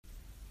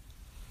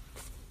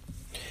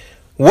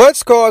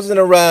What's causing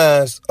the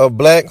rise of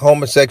black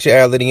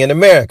homosexuality in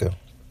America?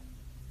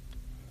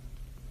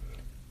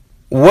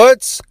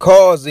 What's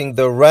causing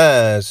the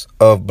rise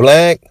of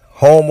black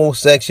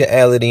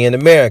homosexuality in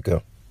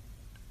America?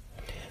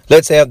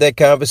 Let's have that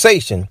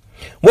conversation.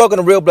 Welcome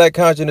to Real Black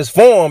Consciousness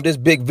Forum. This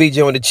Big VJ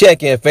on the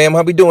check-in, fam.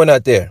 How we doing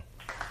out there?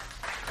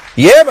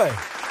 Yeah, man.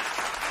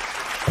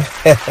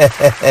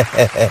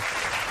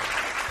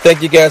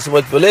 Thank you guys so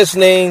much for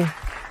listening.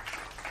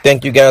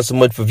 Thank you guys so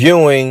much for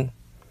viewing.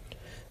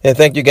 And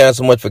thank you guys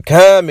so much for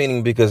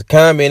commenting, because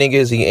commenting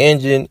is the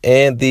engine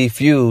and the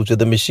fuel to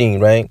the machine,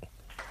 right?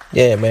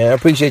 Yeah, man. I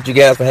appreciate you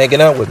guys for hanging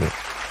out with me.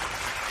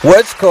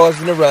 What's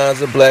causing the rise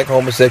of black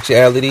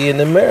homosexuality in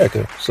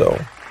America? So,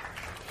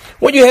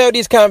 when you have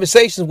these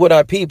conversations with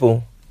our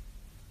people,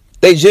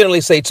 they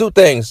generally say two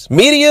things: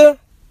 media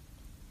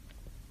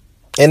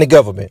and the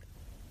government.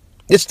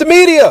 It's the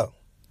media.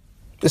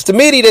 It's the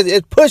media that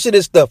is pushing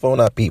this stuff on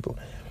our people.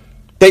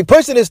 They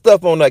pushing this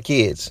stuff on our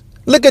kids.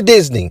 Look at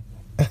Disney.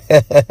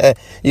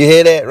 You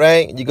hear that,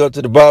 right? You go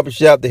to the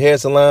barbershop, the hair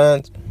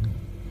salons.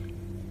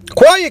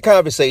 Quiet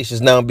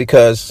conversations now,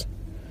 because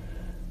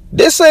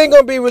this ain't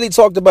going to be really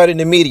talked about in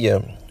the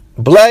media.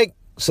 Black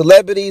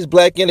celebrities,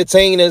 black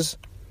entertainers,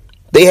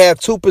 they have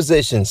two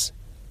positions,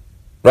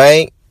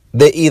 right?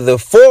 They're either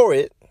for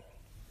it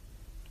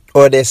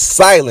or they're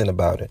silent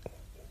about it.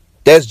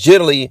 That's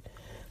generally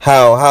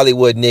how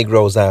Hollywood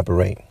Negroes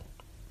operate,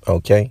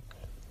 okay?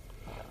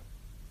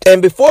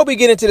 And before we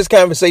get into this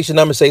conversation,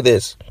 I'm going to say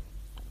this.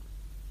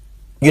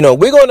 You know,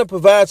 we're going to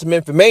provide some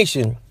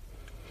information.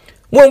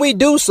 When we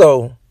do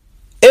so,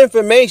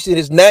 information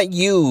is not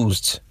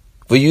used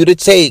for you to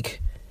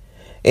take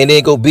and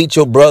then go beat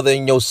your brother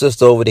and your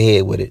sister over the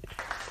head with it.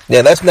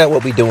 Now, that's not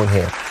what we're doing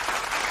here.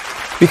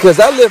 Because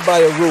I live by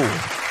a rule.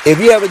 If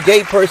you have a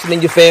gay person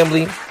in your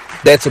family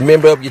that's a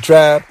member of your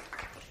tribe,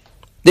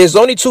 there's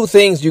only two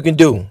things you can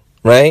do,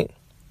 right?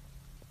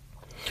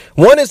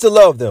 One is to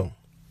love them.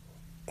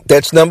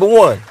 That's number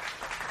one.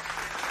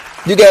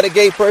 You got a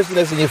gay person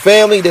that's in your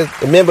family,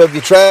 that's a member of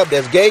your tribe,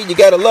 that's gay, you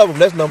got to love them.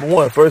 That's number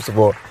one, first of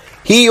all.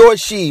 He or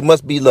she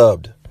must be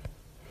loved.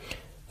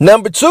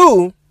 Number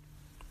two,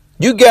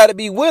 you got to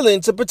be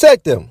willing to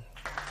protect them.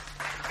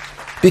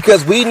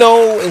 Because we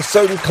know in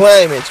certain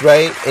climates,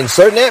 right, in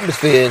certain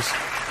atmospheres,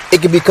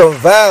 it can become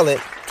violent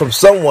from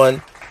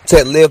someone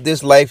that live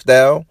this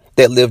lifestyle,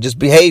 that live this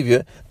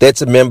behavior,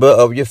 that's a member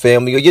of your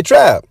family or your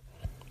tribe.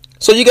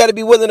 So you got to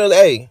be willing to,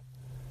 hey,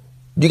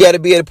 you got to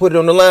be able to put it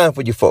on the line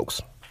for you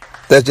folks.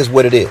 That's just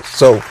what it is.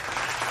 So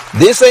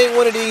this ain't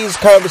one of these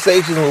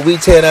conversations where we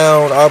tear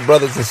down our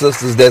brothers and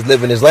sisters that's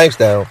living this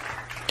lifestyle.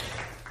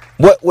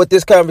 What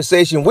this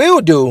conversation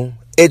will do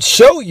is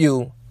show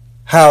you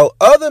how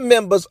other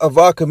members of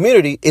our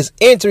community is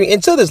entering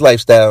into this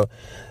lifestyle,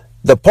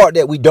 the part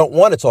that we don't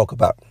want to talk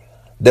about.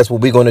 That's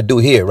what we're going to do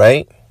here,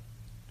 right?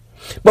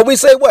 But we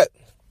say what?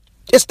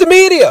 It's the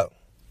media.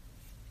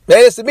 Man,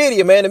 it's the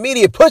media, man. The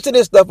media pushing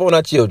this stuff on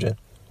our children.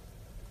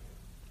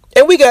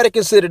 And we got to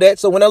consider that.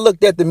 So when I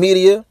looked at the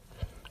media,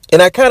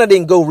 and I kind of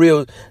didn't go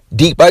real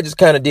deep, I just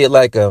kind of did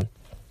like a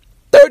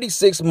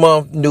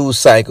 36-month news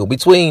cycle.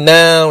 Between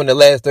now and the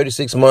last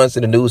 36 months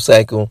in the news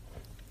cycle,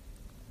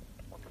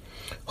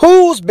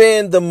 who's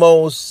been the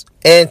most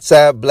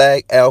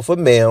anti-black alpha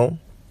male?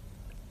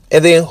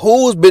 And then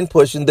who's been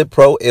pushing the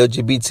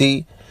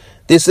pro-LGBT,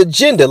 this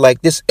agenda,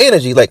 like this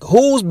energy, like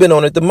who's been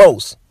on it the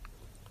most?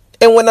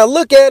 And when I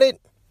look at it,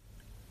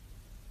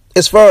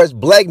 as far as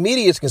black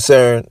media is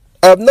concerned,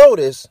 I've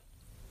noticed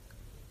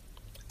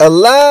a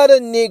lot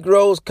of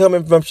Negroes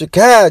coming from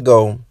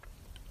Chicago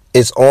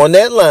is on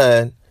that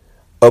line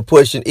of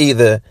pushing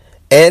either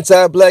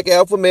anti-black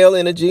alpha male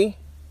energy,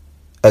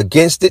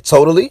 against it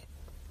totally,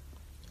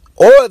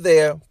 or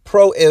they're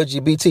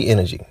pro-LGBT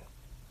energy.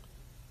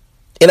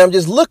 And I'm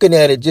just looking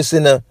at it just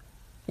in a,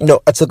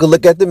 I took a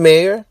look at the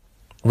mayor,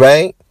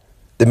 right?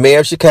 The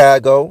mayor of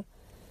Chicago.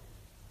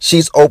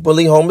 She's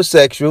openly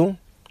homosexual.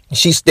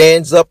 She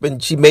stands up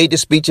and she made the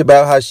speech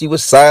about how she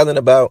was silent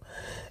about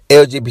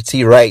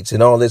LGBT rights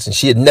and all this, and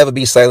she'd never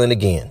be silent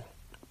again.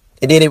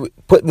 And then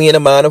it put me in the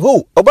mind of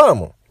who?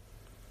 Obama.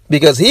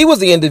 Because he was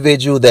the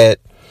individual that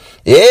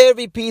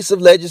every piece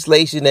of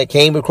legislation that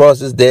came across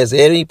his desk,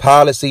 any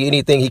policy,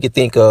 anything he could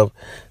think of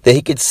that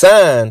he could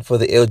sign for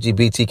the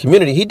LGBT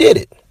community, he did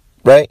it,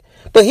 right?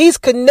 But he's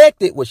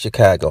connected with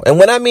Chicago. And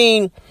when I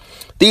mean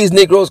these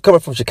Negroes coming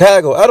from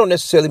Chicago, I don't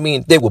necessarily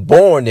mean they were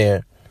born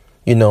there.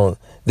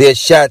 They're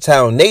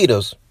Chi-Town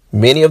natives.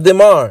 Many of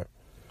them are.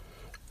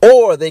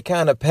 Or they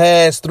kind of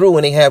pass through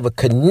and they have a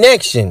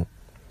connection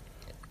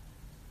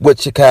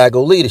with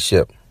Chicago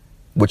leadership,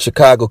 with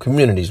Chicago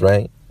communities,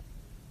 right?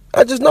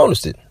 I just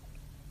noticed it.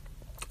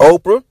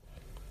 Oprah,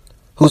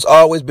 who's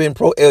always been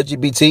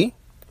pro-LGBT,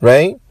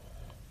 right?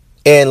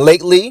 And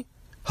lately,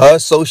 her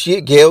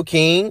associate, Gayle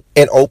King,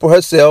 and Oprah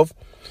herself,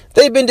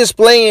 they've been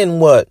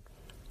displaying what?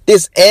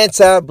 This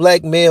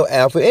anti-black male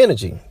alpha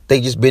energy. They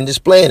just been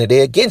displaying it.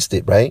 They're against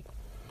it, right?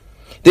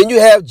 Then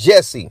you have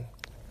Jesse,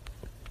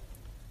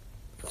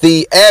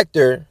 the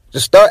actor,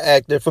 the star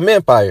actor from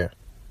Empire,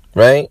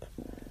 right?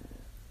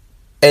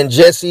 And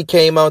Jesse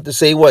came out to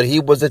say what? He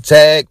was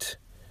attacked.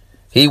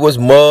 He was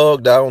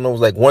mugged. I don't know, it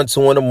was like 1,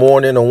 2 in the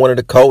morning on one of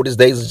the coldest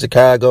days in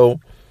Chicago.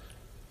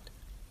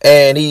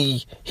 And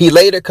he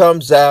later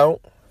comes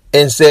out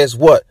and says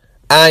what?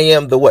 I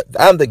am the what?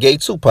 I'm the gay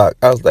Tupac.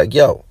 I was like,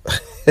 yo.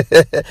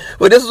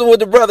 Well, this is what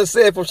the brother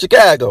said from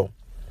Chicago.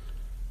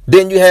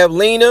 Then you have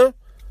Lena,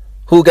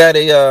 who got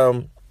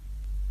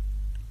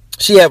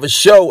she have a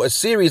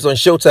series on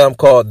Showtime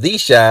called The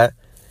Shy,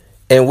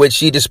 in which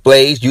she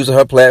displays, using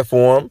her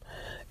platform,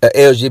 a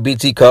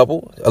LGBT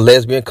couple, a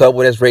lesbian couple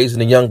that's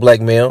raising a young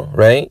black male,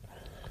 right?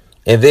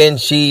 And then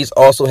she's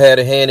also had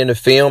a hand in a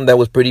film that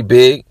was pretty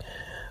big,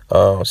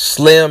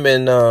 Slim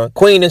and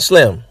Queen and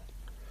Slim,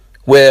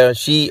 where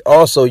she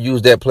also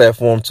used that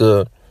platform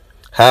to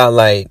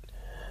highlight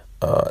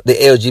the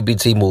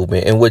LGBT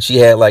movement, in which she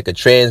had like a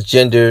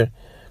transgender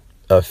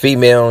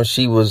female.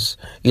 She was,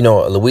 a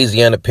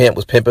Louisiana pimp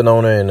was pimping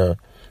on her, and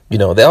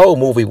that whole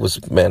movie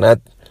was, man,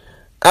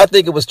 I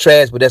think it was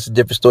trash, but that's a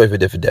different story for a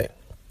different day,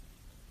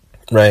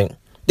 right?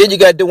 Then you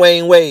got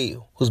Dwayne Wade,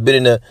 who's been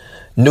in the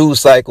news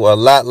cycle a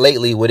lot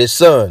lately with his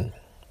son.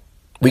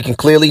 We can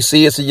clearly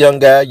see it's a young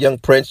guy, young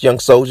prince, young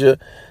soldier,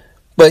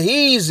 but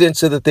he's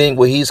into the thing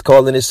where he's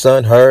calling his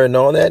son her and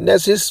all that. And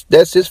that's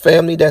his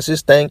family. That's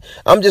his thing.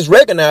 I'm just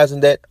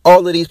recognizing that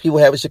all of these people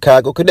have a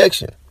Chicago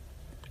connection,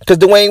 because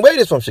Dwayne Wade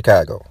is from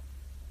Chicago.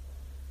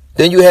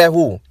 Then you have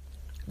who?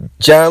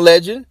 John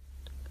Legend,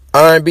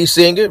 R&B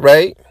singer,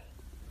 right?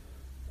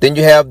 Then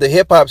you have the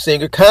hip hop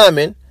singer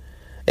Common,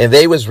 and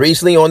they was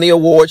recently on the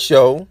award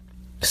show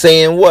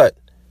saying what?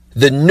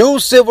 The new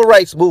civil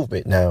rights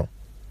movement now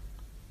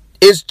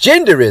is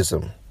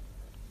genderism.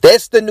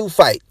 That's the new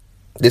fight.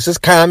 This is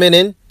Common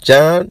and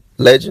John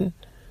Legend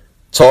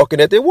talking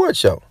at the award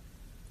show.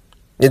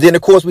 And then,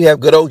 of course, we have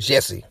good old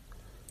Jesse,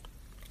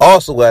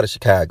 also out of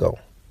Chicago,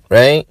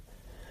 right?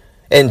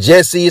 And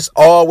Jesse has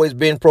always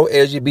been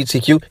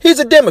pro-LGBTQ. He's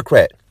a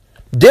Democrat.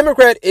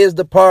 Democrat is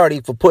the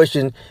party for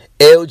pushing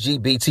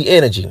LGBT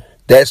energy.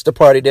 That's the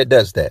party that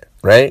does that,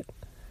 right?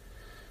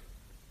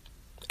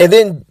 And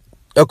then,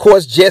 of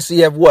course,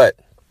 Jesse have what?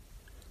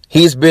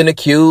 He's been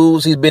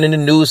accused. He's been in the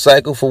news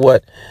cycle for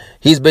what?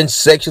 He's been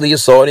sexually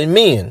assaulting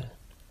men.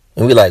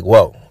 And we're like,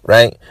 whoa,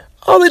 right?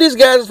 All of these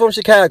guys are from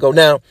Chicago.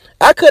 Now,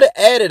 I could have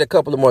added a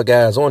couple of more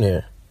guys on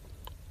here.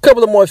 A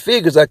couple of more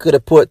figures I could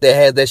have put that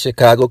had that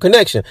Chicago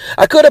connection.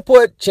 I could have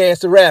put Chance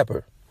the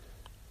Rapper.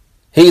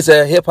 He's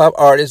a hip-hop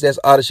artist that's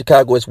out of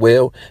Chicago as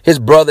well. His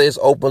brother is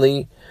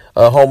openly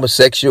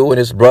homosexual, and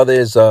his brother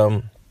is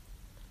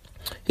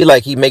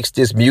he makes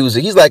this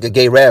music. He's like a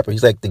gay rapper.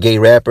 He's like the gay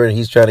rapper, and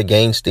he's trying to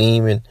gain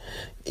steam, and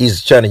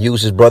he's trying to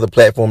use his brother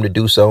platform to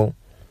do so.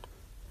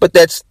 But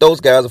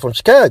those guys are from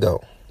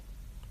Chicago.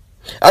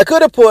 I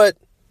could have put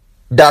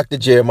Dr.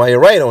 Jeremiah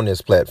Wright on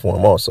this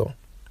platform also.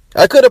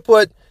 I could have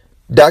put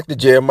Dr.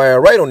 Jeremiah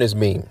Wright on this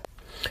meme.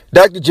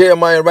 Dr.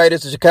 Jeremiah Wright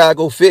is a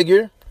Chicago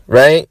figure,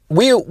 right?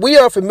 We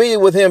are familiar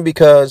with him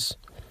because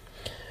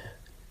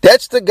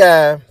that's the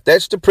guy,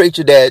 that's the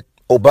preacher that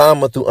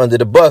Obama threw under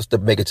the bus to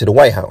make it to the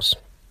White House.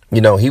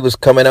 He was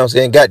coming out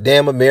saying,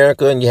 "Goddamn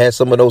America," and you had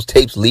some of those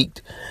tapes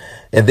leaked.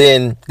 And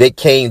then they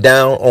came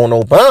down on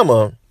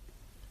Obama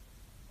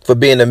for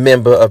being a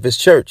member of his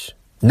church.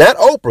 Not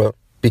Oprah,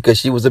 because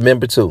she was a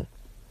member too.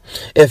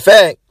 In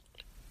fact,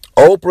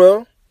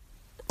 Oprah,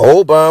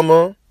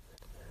 Obama,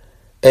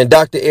 and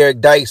Dr. Eric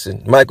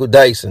Dyson, Michael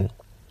Dyson,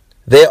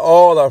 they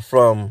all are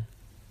from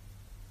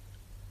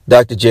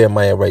Dr.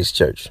 Jeremiah Wright's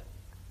church.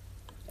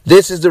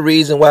 This is the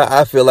reason why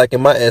I feel like, in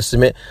my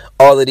estimate,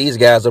 all of these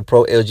guys are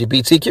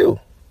pro-LGBTQ.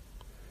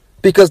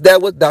 Because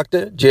that was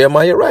Dr.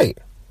 Jeremiah Wright.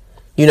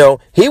 He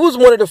was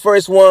one of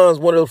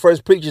the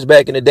first preachers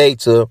back in the day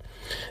to,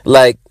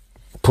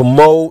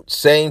 promote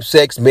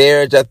same-sex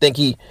marriage. I think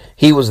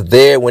he was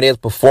there when they was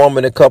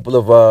performing a couple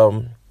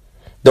of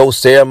those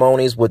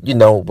ceremonies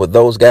with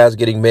those guys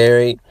getting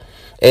married.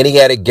 And he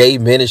had a gay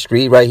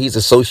ministry, right? He's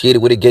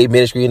associated with a gay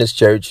ministry in his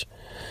church.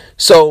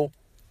 So,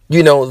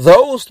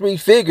 those three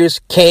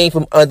figures came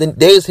from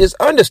his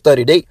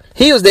understudy.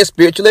 He was their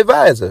spiritual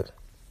advisor.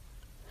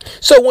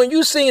 So when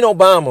you seen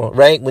Obama,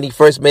 right, when he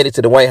first made it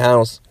to the White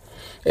House,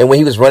 and when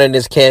he was running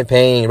this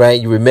campaign, right,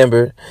 you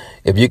remember,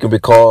 if you can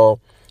recall,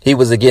 he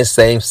was against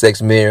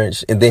same-sex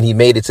marriage, and then he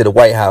made it to the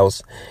White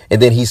House,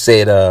 and then he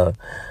said,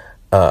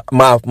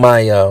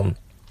 my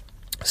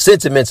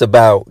sentiments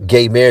about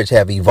gay marriage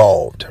have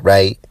evolved,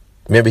 right?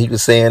 Remember he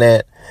was saying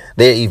that?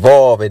 They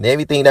evolved, and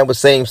everything that was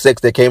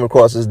same-sex that came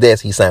across his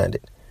desk, he signed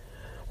it.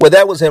 Well,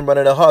 that was him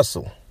running a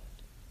hustle.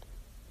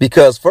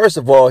 Because, first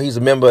of all, he's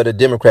a member of the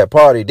Democrat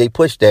Party. They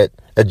pushed that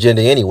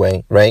agenda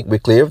anyway, right? We're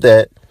clear of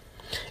that.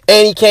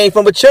 And he came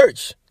from a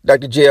church,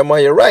 Dr.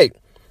 Jeremiah Wright,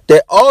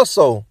 that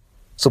also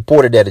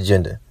supported that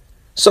agenda.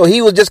 So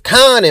he was just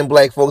conning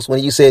black folks when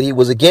he said he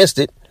was against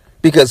it,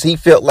 because he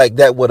felt like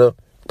that would have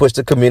pushed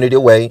the community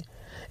away.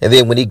 And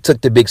then when he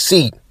took the big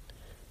seat,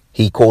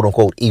 he, quote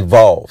unquote,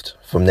 evolved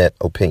from that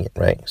opinion,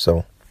 right?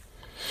 So,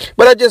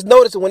 but I just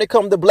noticed that when it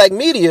comes to black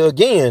media,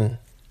 again,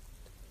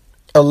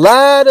 A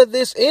lot of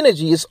this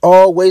energy is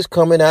always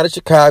coming out of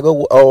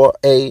Chicago or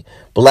a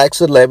black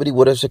celebrity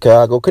with a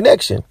Chicago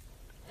connection.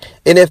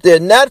 And if they're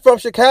not from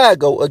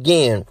Chicago,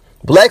 again,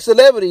 black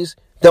celebrities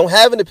don't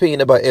have an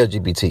opinion about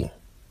LGBT.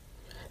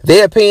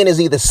 Their opinion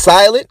is either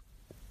silent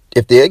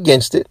if they're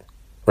against it,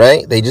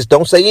 right? They just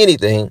don't say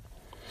anything.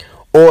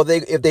 Or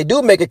if they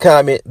do make a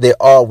comment, they're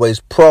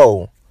always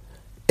pro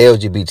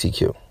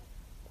LGBTQ,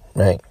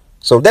 right?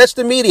 So that's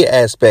the media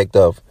aspect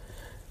of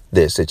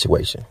this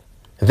situation.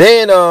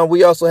 Then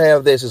we also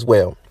have this as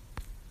well.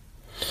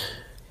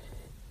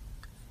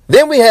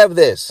 Then we have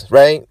this,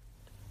 right?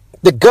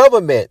 The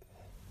government.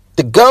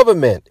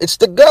 It's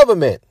the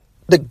government.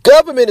 The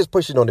government is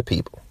pushing on the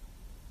people.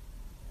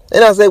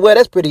 And I say, well,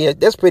 that's pretty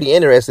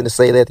interesting to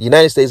say that the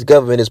United States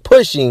government is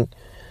pushing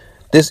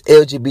this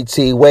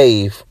LGBT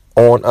wave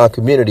on our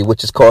community,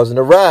 which is causing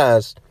a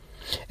rise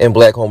in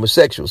black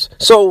homosexuals.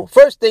 So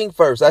first thing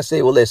first, I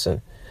say, well,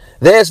 listen,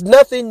 there's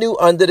nothing new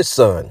under the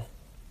sun,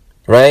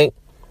 right?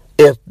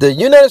 If the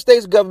United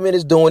States government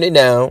is doing it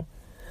now,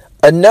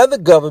 another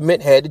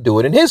government had to do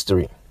it in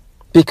history,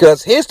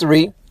 because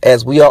history,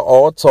 as we are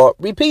all taught,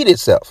 repeat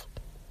itself.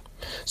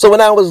 So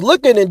when I was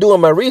looking and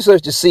doing my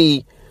research to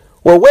see,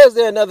 well, where's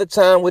there another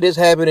time where this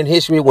happened in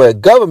history where a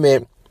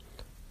government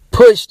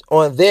pushed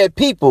on their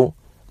people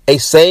a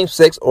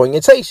same-sex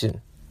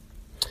orientation?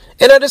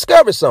 And I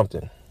discovered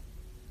something.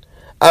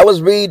 I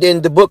was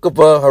reading the book of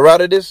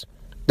Herodotus,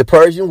 the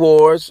Persian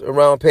Wars,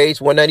 around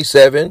page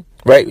 197,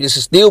 right? This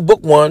is still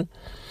book 1.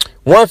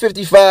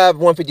 155,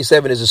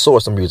 157 is the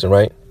source I'm using,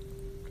 right?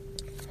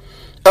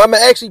 I'm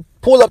going to actually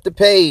pull up the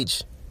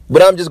page,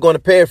 but I'm just going to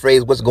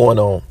paraphrase what's going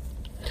on.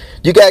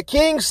 You got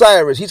King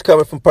Cyrus. He's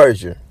coming from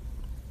Persia.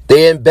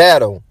 They're in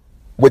battle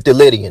with the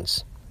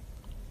Lydians.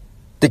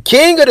 The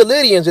king of the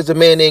Lydians is a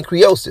man named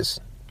Croesus.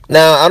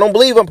 Now, I don't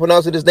believe I'm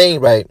pronouncing his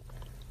name right,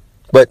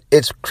 but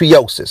it's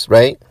Croesus,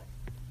 right?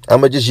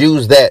 I'm going to just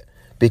use that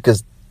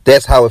because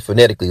that's how it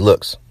phonetically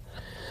looks.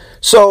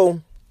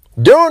 So,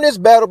 during this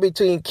battle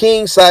between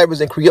King Cyrus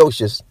and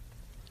Croesus,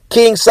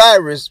 King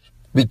Cyrus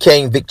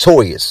became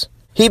victorious.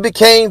 He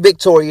became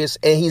victorious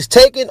and he's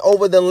taken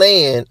over the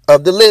land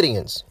of the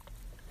Lydians.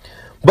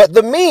 But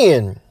the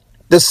men,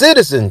 the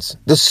citizens,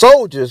 the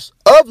soldiers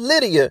of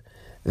Lydia,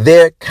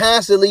 they're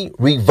constantly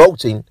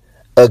revolting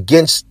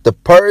against the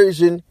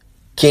Persian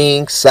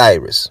King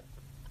Cyrus.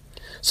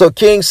 So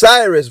King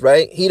Cyrus,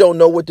 right, he don't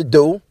know what to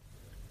do.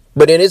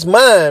 But in his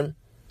mind,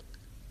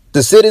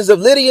 the citizens of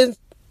Lydia,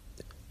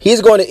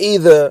 he's going to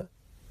either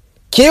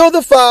kill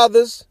the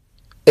fathers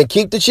and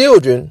keep the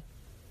children,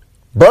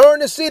 burn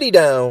the city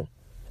down,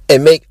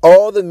 and make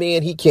all the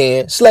men he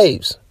can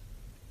slaves.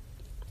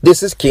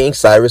 This is King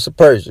Cyrus of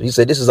Persia. He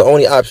said, this is the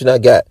only option I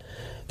got.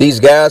 These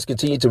guys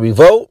continue to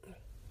revolt,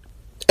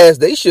 as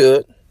they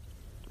should.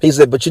 He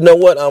said, but you know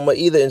what? I'm going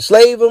to either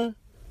enslave them,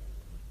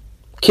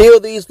 kill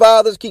these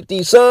fathers, keep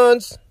these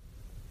sons,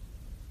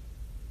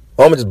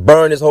 or I'm going to just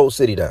burn this whole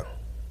city down.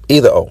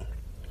 Either or.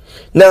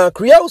 Now,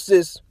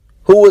 Croesus,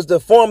 who was the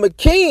former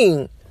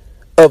king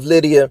of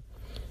Lydia,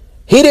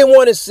 he didn't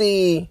want to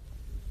see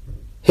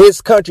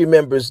his country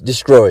members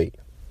destroyed.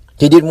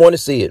 He didn't want to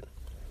see it.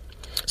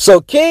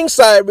 So King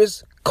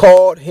Cyrus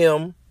called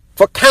him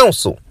for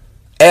counsel.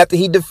 After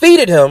he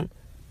defeated him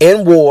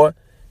in war,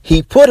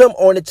 he put him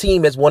on the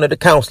team as one of the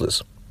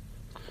counselors.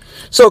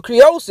 So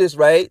Croesus,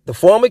 right, the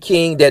former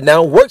king that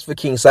now works for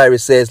King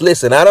Cyrus, says,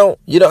 listen, I don't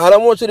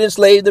want you to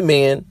enslave the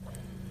men.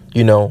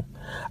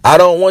 I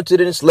don't want you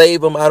to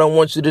enslave them. I don't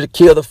want you to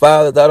kill the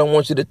fathers. I don't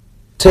want you to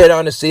tear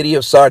down the city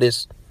of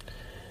Sardis.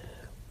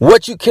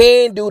 What you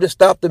can do to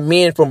stop the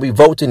men from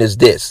revolting is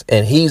this.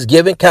 And he's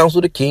giving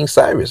counsel to King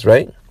Cyrus,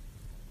 right?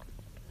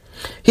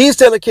 He's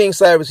telling King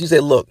Cyrus, he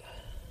said, look,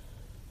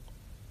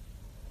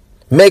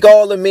 make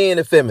all the men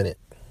effeminate.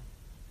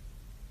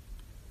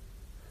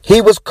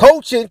 He was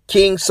coaching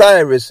King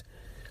Cyrus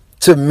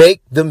to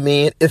make the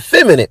men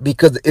effeminate,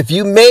 because if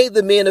you made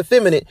the men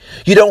effeminate,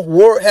 you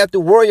don't have to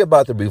worry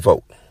about the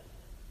revolt.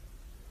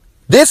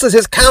 This is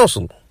his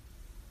counsel.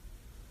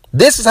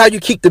 This is how you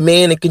keep the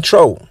man in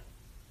control.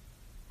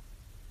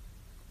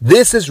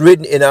 This is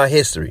written in our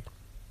history.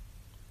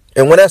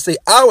 And when I say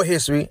our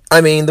history,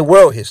 I mean the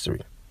world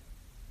history.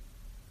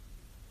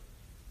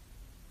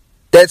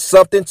 That's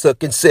something to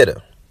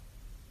consider.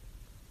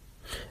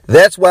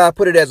 That's why I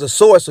put it as a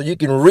source, so you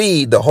can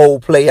read the whole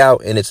play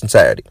out in its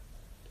entirety.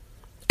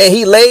 And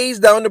he lays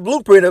down the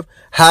blueprint of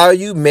how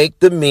you make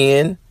the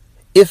men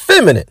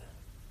effeminate.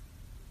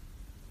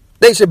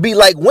 They should be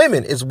like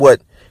women, is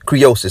what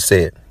Croesus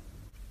said.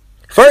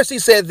 First he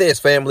said this,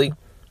 family.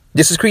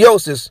 This is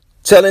Croesus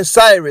telling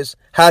Cyrus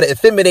how to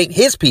effeminate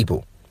his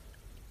people.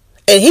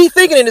 And he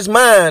thinking in his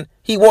mind,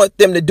 he wants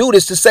them to do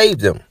this to save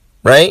them,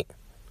 right?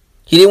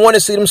 He didn't want to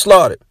see them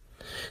slaughtered.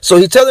 So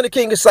he telling the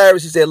king of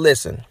Cyrus, he said,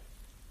 listen,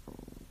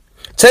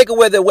 take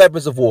away their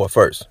weapons of war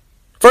first.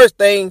 First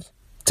thing,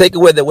 take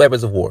away their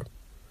weapons of war.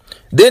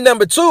 Then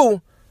number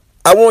 2,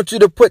 I want you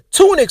to put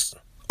tunics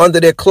under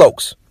their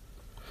cloaks.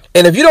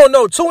 And if you don't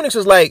know, tunics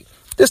is like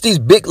just these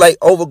big, like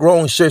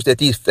overgrown shirts that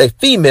these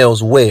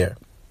females wear.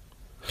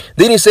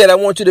 Then he said, I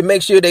want you to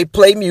make sure they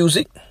play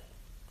music,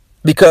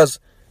 because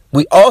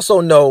we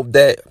also know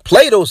that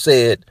Plato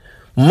said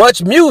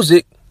much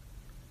music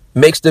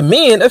makes the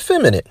men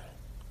effeminate.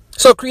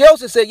 So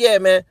Croesus said, yeah,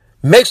 man,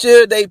 make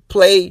sure they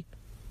play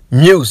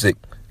music.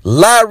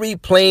 Lottery,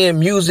 playing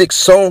music,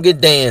 song and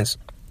dance,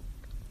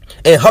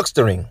 and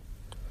huckstering.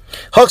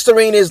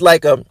 Huckstering is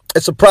like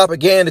it's a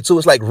propaganda too.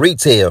 It's like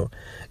retail.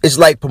 It's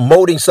like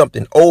promoting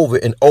something over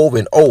and over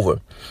and over.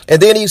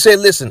 And then he said,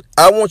 listen,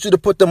 I want you to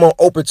put them on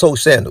open-toe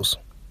sandals,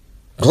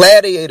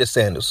 gladiator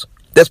sandals.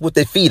 That's what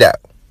they feet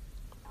out.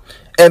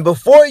 And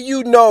before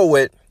you know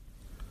it,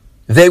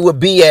 they will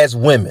be as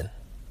women.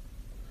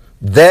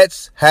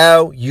 That's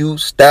how you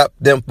stop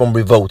them from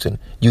revolting.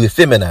 You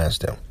effeminize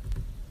them.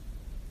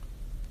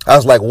 I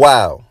was like,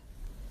 wow.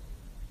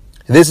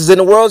 This is in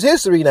the world's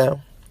history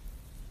now.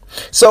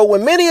 So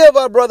when many of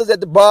our brothers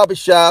at the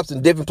barbershops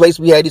and different places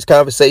we had these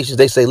conversations,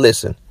 they say,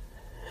 listen,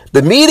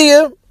 the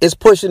media is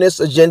pushing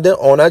this agenda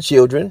on our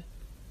children.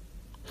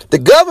 The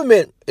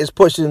government is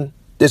pushing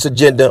this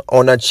agenda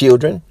on our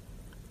children.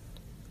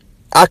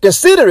 I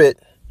consider it,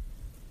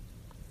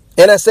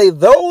 and I say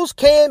those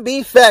can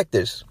be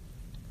factors.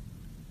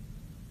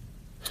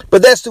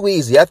 But that's too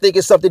easy. I think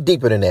it's something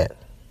deeper than that.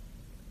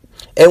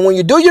 And when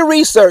you do your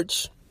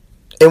research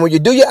and when you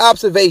do your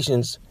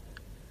observations,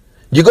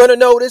 you're going to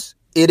notice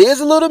it is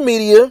a little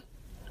media,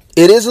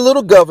 it is a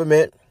little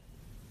government,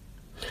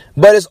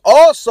 but it's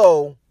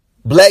also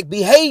black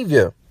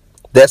behavior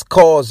that's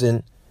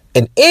causing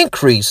an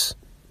increase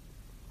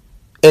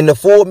in the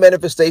full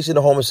manifestation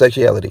of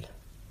homosexuality.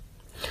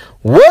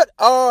 What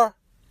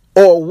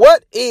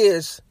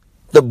is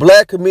the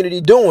black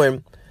community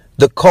doing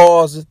to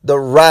cause the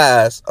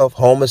rise of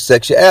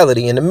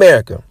homosexuality in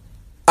America?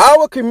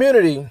 Our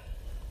community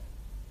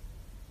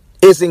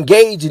is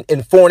engaging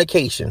in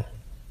fornication.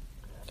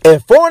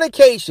 And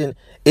fornication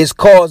is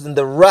causing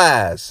the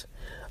rise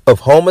of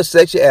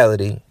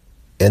homosexuality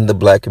in the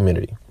black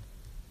community.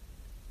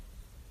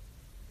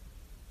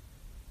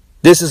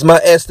 This is my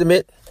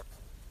estimate.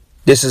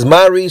 This is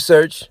my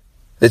research.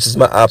 This is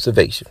my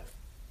observation.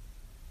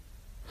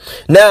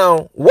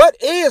 Now, what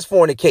is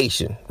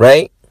fornication,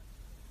 right?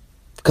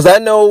 Because I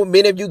know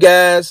many of you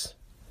guys,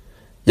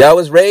 y'all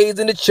was raised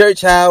in the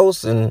church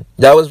house and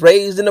y'all was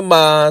raised in the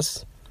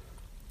mosque.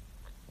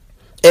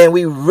 And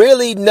we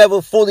really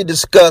never fully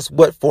discussed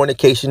what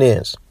fornication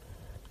is.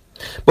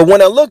 But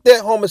when I looked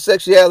at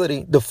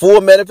homosexuality, the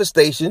full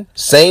manifestation,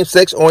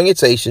 same-sex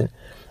orientation,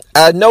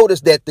 I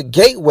noticed that the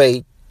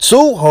gateway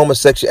to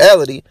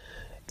homosexuality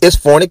is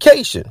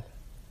fornication.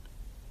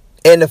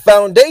 And the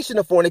foundation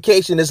of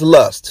fornication is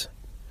lust.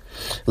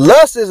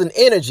 Lust is an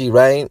energy,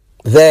 right?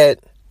 That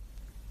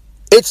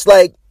it's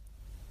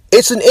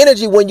an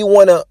energy when you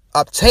want to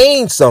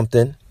obtain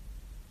something,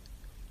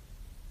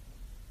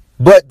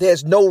 but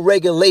there's no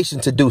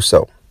regulation to do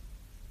so.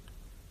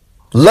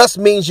 Lust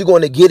means you're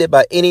going to get it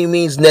by any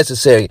means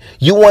necessary.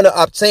 You want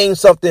to obtain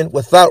something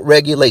without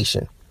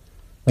regulation.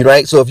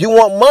 Right? So if you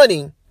want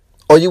money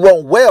or you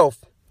want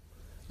wealth,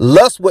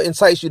 lust will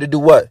entice you to do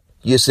what?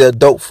 You sell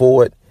dope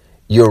for it.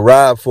 You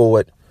rob for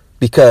it,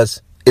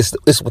 because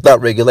it's without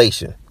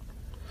regulation.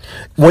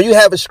 When you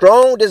have a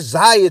strong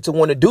desire to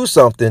want to do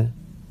something,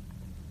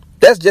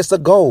 that's just a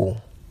goal.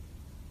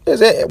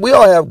 We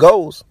all have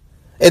goals.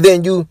 And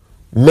then you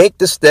make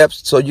the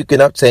steps so you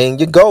can obtain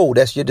your goal.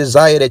 That's your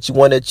desire that you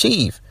want to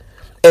achieve.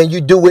 And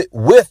you do it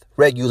with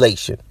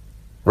regulation,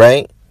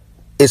 right?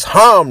 It's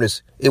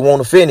harmless. It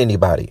won't offend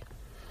anybody.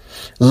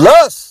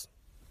 Lust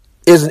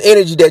is an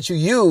energy that you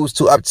use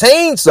to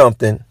obtain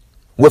something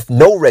with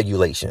no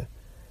regulation.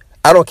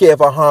 I don't care if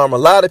I harm a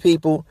lot of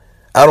people.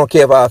 I don't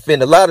care if I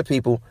offend a lot of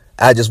people.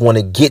 I just want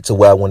to get to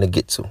where I want to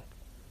get to.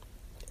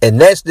 And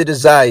that's the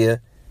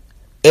desire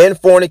in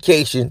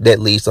fornication that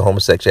leads to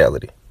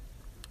homosexuality.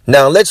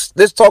 Now, let's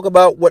talk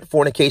about what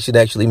fornication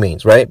actually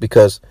means, right?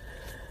 Because,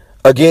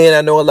 again, I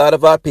know a lot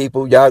of our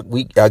people, y'all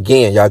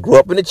grew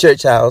up in the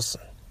church house,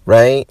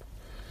 right?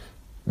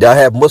 Y'all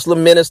have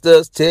Muslim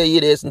ministers tell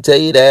you this and tell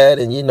you that.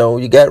 And,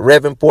 you got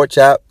Reverend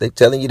Porkchop. They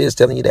telling you this,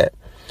 telling you that.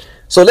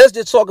 So let's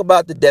just talk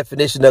about the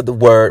definition of the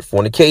word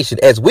fornication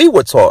as we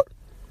were taught,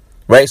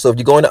 right? So if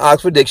you go into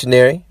Oxford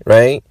Dictionary,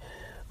 right,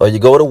 or you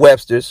go to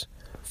Webster's,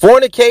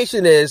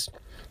 fornication is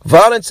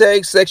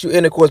voluntary sexual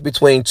intercourse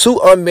between two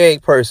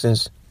unmarried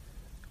persons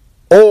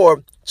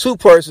or two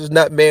persons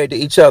not married to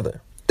each other.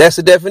 That's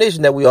the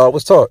definition that we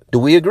always taught. Do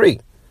we agree?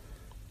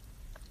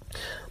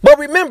 But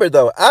remember,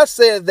 though, I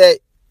said that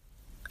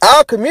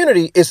our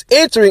community is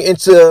entering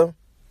into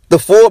the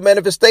full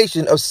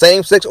manifestation of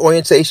same-sex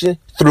orientation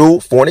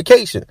through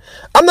fornication.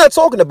 I'm not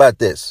talking about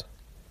this.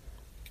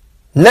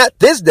 Not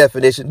this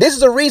definition. This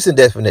is a recent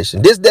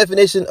definition. This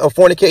definition of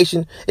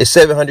fornication is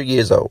 700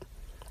 years old.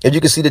 And you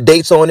can see the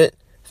dates on it,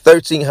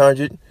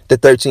 1300 to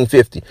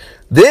 1350.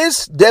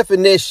 This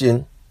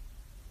definition,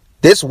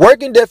 this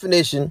working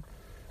definition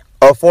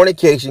of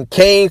fornication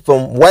came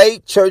from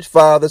white church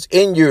fathers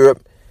in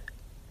Europe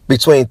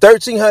between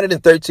 1300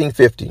 and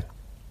 1350.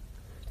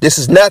 This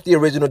is not the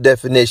original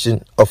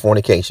definition of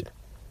fornication.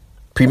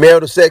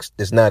 Premarital sex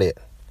is not it.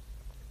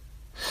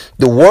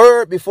 The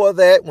word before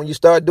that, when you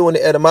start doing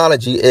the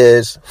etymology,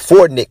 is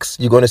fornix.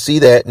 You're going to see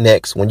that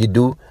next when you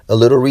do a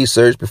little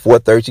research before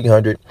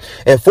 1300.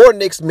 And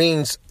fornix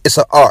means it's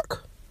an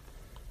ark.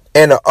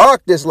 And an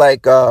ark is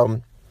like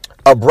a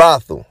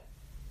brothel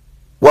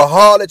where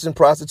harlots and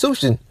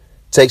prostitution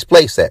takes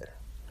place at.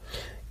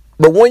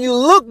 But when you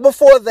look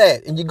before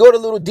that and you go a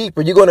little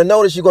deeper, you're going to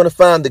notice you're going to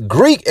find the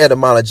Greek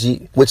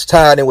etymology, which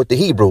tied in with the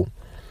Hebrew.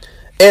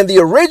 And the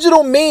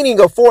original meaning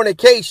of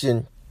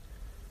fornication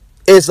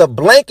is a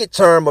blanket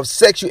term of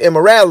sexual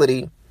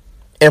immorality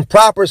and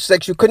proper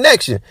sexual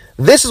connection.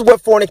 This is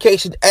what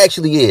fornication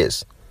actually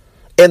is.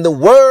 And the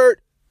word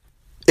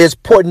is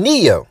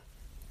porneia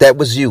that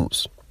was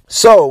used.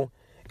 So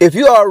if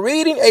you are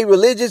reading a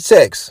religious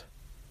text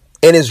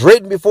and it's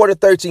written before the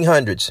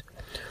 1300s,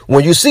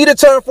 when you see the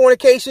term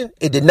fornication,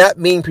 it did not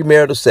mean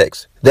premarital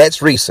sex.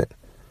 That's recent.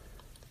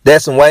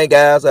 That's some white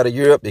guys out of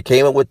Europe that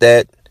came up with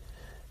that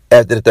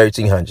after the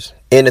 1300s.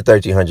 In the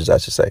 1300s, I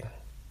should say.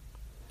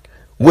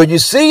 When you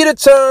see the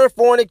term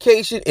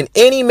fornication in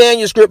any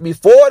manuscript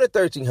before the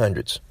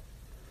 1300s,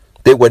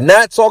 they were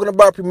not talking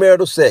about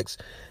premarital sex.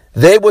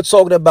 They were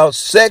talking about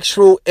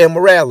sexual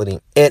immorality.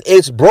 And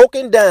it's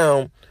broken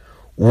down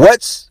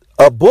what's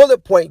a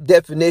bullet point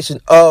definition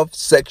of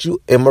sexual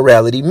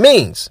immorality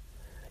means.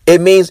 It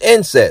means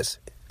incest,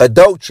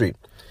 adultery,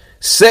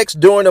 sex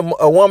during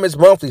a woman's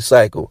monthly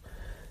cycle,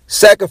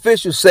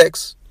 sacrificial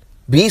sex,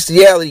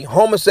 bestiality,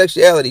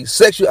 homosexuality,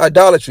 sexual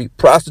idolatry,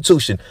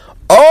 prostitution.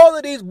 All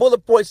of these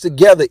bullet points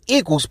together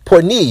equals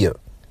porneia,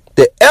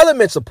 the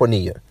elements of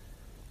porneia.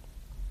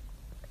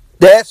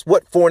 That's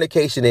what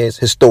fornication is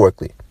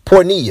historically.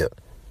 Porneia,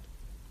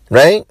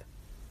 right?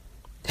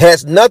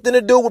 Has nothing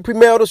to do with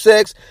premarital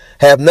sex,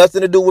 have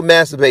nothing to do with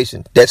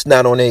masturbation. That's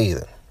not on there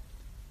either,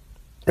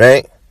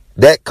 right?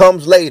 That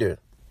comes later.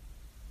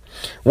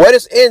 What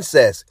is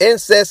incest?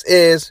 Incest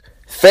is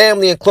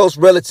family and close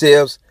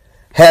relatives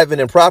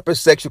having improper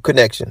sexual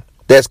connection.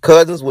 That's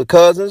cousins with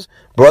cousins,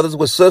 brothers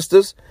with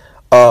sisters.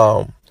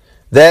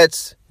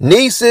 That's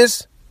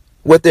nieces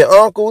with their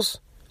uncles.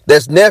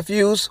 That's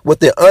nephews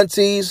with their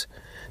aunties.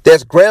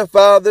 That's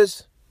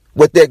grandfathers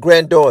with their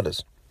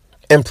granddaughters.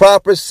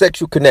 Improper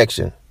sexual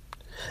connection.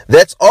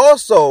 That's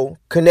also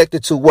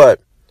connected to what?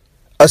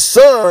 A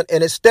son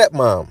and his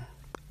stepmom.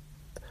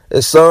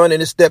 A son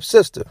and his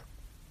stepsister.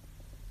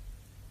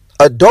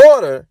 A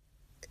daughter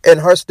and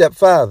her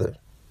stepfather.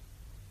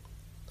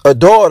 A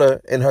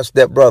daughter and her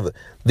stepbrother.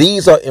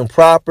 These are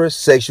improper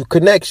sexual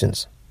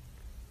connections.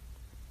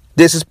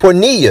 This is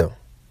porneia.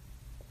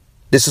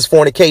 This is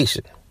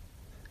fornication.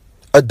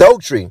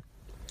 Adultery,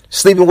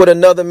 sleeping with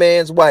another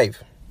man's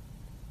wife.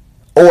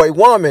 Or a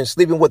woman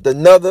sleeping with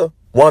another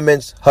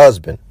woman's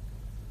husband.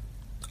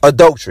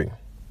 Adultery.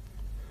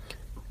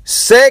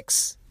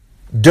 Sex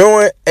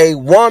during a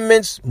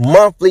woman's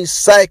monthly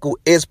cycle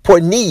is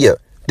porneia.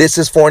 This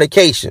is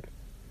fornication.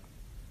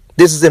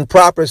 This is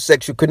improper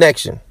sexual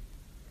connection.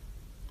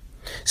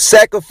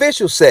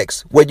 Sacrificial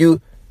sex, where you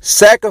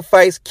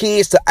sacrifice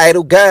kids to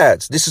idol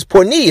gods. This is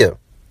porneia,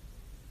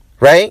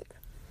 right?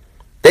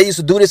 They used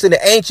to do this in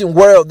the ancient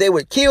world. They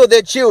would kill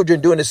their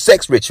children during the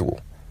sex ritual.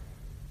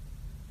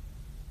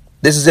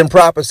 This is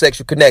improper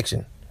sexual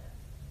connection,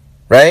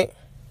 right?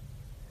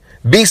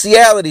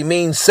 Bestiality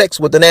means sex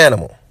with an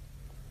animal.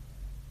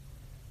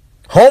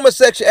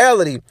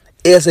 Homosexuality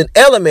is an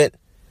element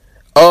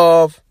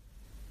of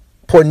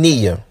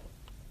porneia.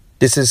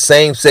 This is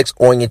same-sex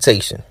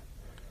orientation.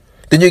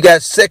 Then you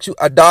got sexual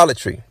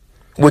idolatry,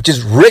 which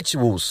is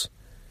rituals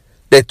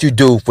that you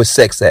do for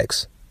sex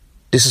acts.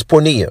 This is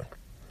porneia.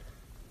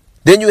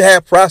 Then you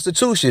have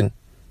prostitution.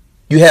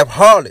 You have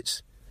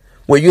harlots,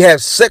 where you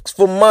have sex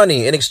for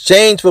money in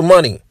exchange for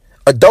money.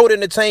 Adult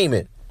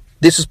entertainment.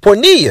 This is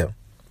porneia.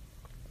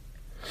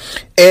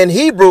 In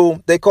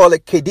Hebrew, they call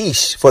it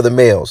Kaddish for the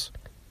males.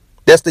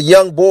 That's the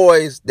young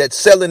boys that's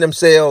selling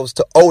themselves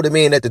to older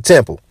men at the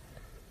temple.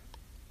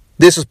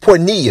 This is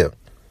porneia.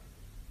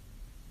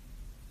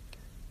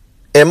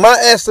 In my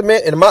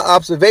estimate and my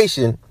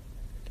observation,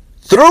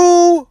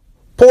 through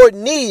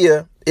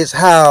porneia is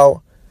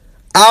how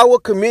our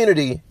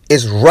community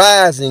is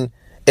rising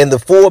in the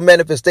full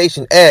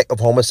manifestation act of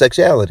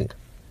homosexuality.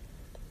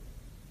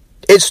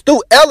 It's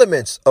through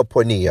elements of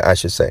porneia, I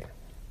should say.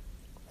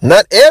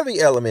 Not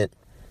every element,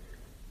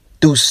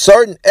 through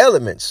certain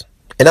elements.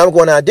 And I'm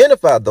going to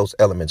identify those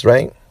elements,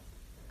 right?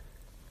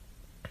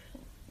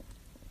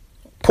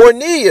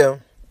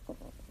 Porneia,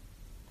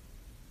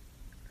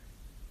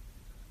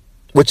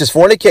 which is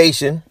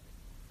fornication,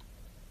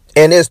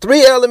 and there's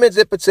three elements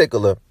in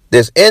particular.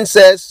 There's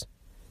incest,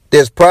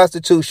 there's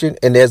prostitution,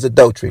 and there's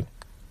adultery.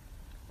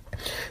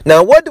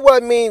 Now, what do I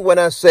mean when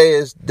I say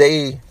is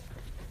they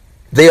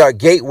are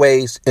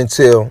gateways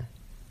into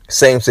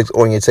same-sex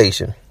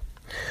orientation?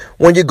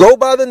 When you go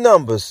by the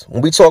numbers,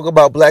 when we talk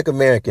about Black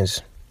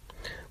Americans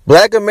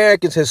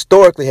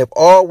historically have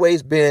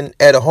always been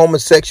at a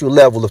homosexual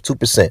level of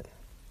 2%.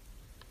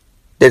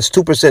 That's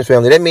 2%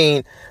 family. That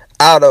means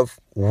out of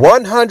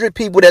 100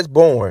 people that's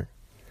born,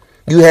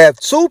 you have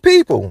 2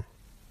 people,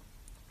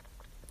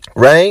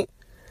 right,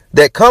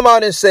 that come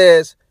out and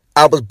says,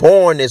 I was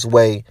born this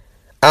way.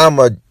 I'm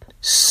a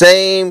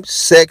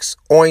same-sex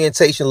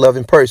orientation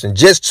loving person.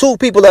 Just 2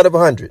 people out of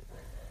 100.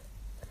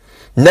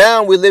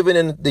 Now we're living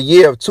in the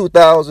year of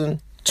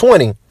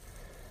 2020,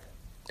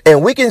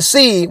 and we can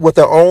see with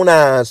our own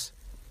eyes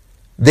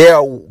there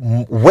are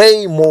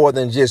way more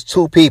than just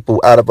 2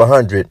 people out of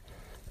 100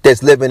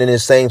 that's living in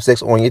this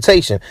same-sex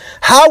orientation.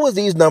 How is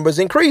these numbers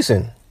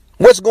increasing?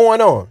 What's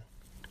going on?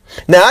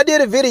 Now, I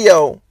did a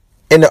video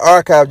in the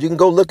archives. You can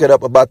go look it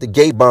up about the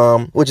gay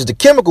bomb, which is the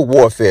chemical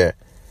warfare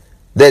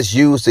that's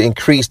used to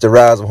increase the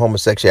rise of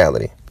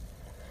homosexuality.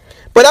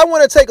 But I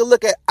want to take a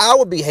look at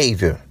our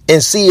behavior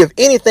and see if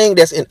anything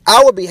that's in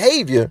our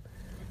behavior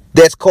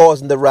that's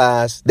causing the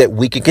rise that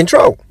we can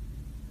control.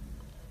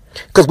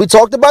 Because we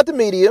talked about the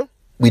media.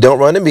 We don't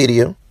run the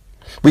media.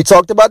 We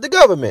talked about the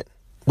government.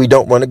 We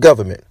don't run the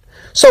government.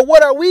 So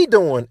what are we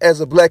doing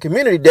as a black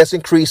community that's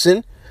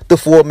increasing the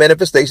full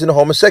manifestation of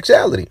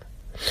homosexuality?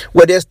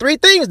 Well, there's 3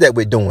 things that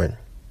we're doing.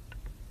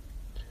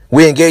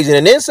 We're engaging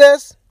in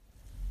incest.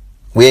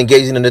 We're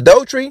engaging in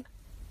adultery.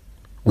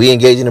 We're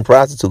engaging in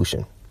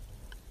prostitution.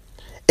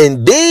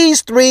 And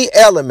these 3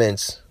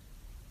 elements,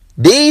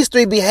 these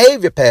 3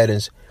 behavior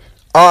patterns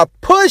are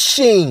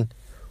pushing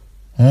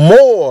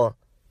more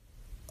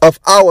of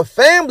our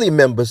family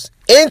members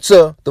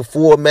into the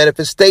full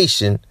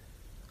manifestation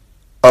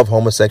of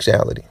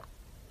homosexuality.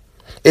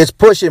 It's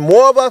pushing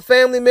more of our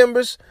family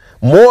members,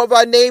 more of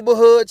our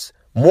neighborhoods,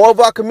 more of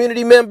our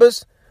community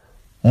members,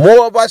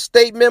 more of our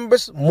state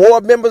members,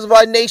 more members of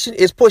our nation.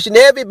 It's pushing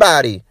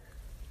everybody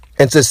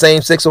into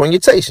same-sex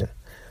orientation.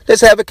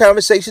 Let's have a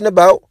conversation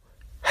about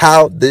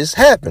how this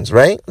happens,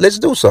 right? Let's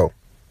do so.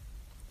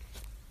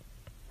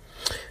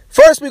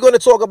 First, we're going to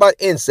talk about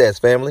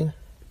incest, family.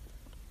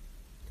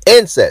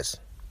 Incest.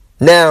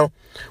 Now,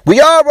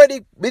 we're going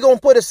to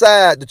put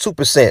aside the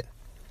 2%.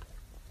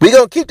 We're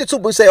going to keep the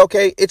 2%. We say,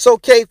 okay, it's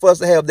okay for us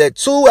to have that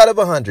 2 out of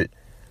 100.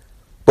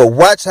 But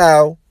watch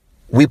how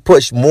we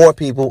push more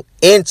people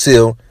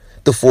into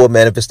the full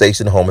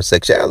manifestation of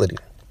homosexuality.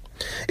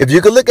 If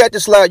you can look at the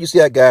slide, you see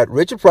I got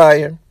Richard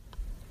Pryor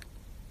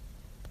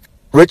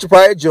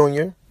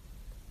Jr.,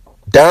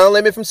 Don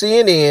Lemon from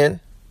CNN.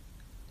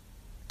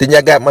 Then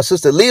I got my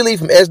sister Lily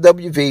from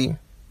SWV.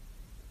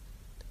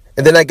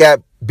 And then I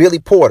got Billy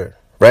Porter,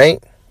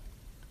 right?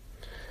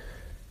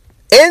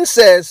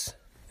 Incest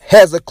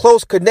has a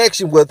close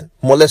connection with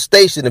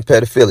molestation and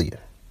pedophilia.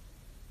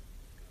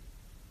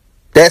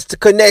 That's the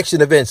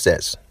connection of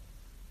incest.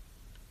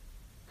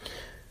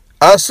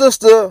 Our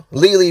sister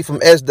Lily from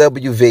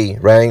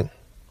SWV, right?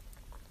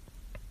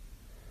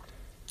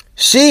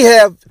 She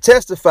have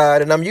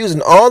testified, and I'm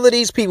using all of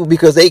these people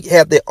because they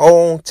have their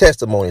own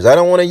testimonies. I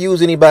don't want to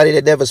use anybody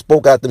that never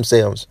spoke out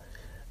themselves,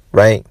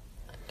 right?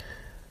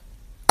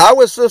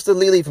 Our sister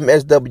Lily from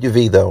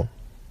SWV, though,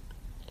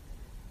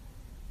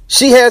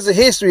 she has a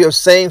history of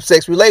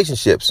same-sex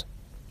relationships,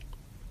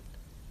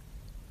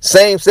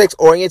 same-sex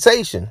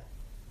orientation.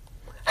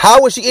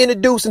 How was she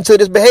introduced into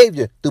this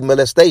behavior? Through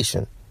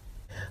molestation.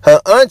 Her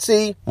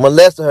auntie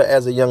molested her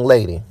as a young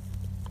lady,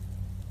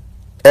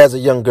 as a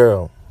young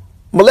girl,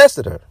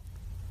 molested her,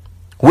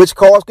 which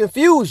caused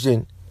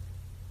confusion,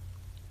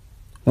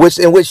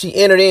 in which she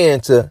entered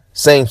into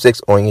same-sex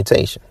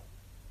orientation.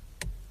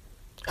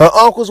 Her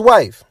uncle's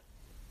wife,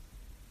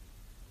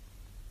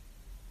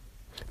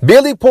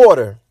 Billy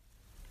Porter.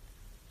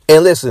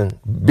 And listen,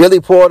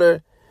 Billy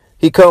Porter,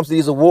 he comes to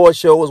these award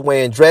shows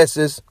wearing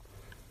dresses.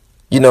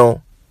 You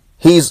know,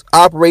 he's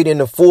operating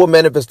the full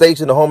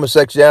manifestation of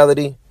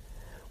homosexuality.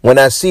 When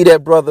I see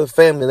that brother,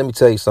 family, let me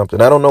tell you something.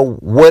 I don't know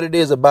what it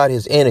is about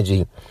his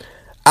energy.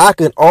 I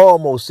can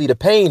almost see the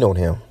pain on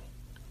him.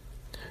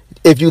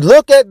 If you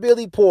look at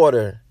Billy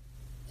Porter,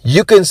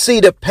 you can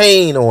see the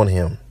pain on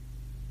him.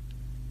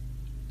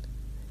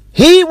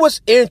 He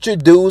was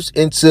introduced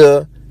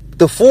into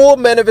the full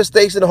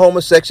manifestation of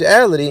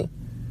homosexuality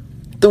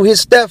through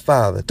his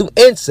stepfather, through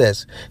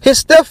incest. His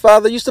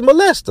stepfather used to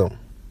molest him,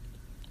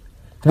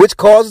 which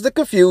causes the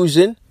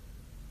confusion.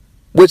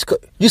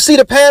 You see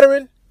the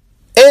pattern?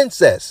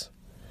 Incest.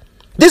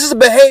 This is a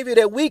behavior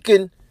that we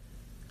can,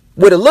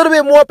 with a little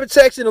bit more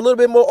protection, a little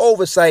bit more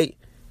oversight,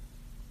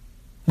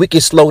 we can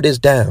slow this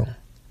down.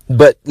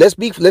 But let's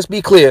be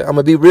clear. I'm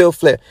gonna be real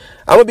clear.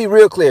 I'm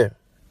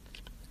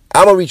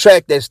gonna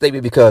retract that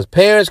statement because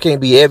parents can't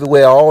be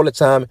everywhere all the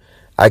time.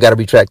 I gotta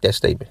retract that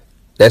statement.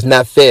 That's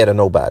not fair to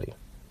nobody.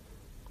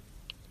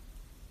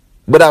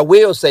 But I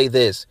will say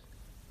this.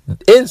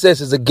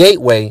 Incest is a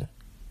gateway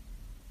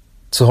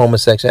to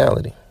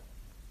homosexuality.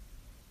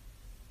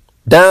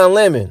 Don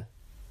Lemon,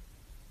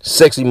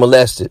 sexually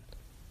molested.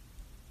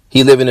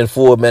 He living in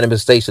full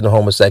manifestation of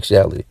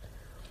homosexuality.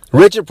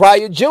 Richard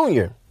Pryor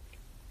Jr.,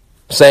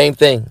 same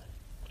thing.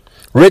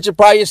 Richard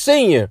Pryor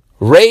Sr.,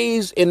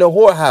 raised in the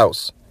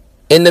whorehouse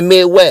in the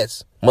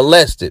Midwest,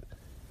 molested,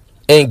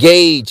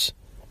 engaged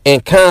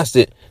in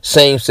constant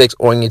same-sex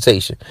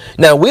orientation.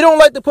 Now, we don't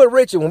like to put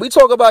Richard, when we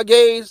talk about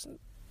gays,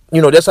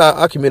 you know, that's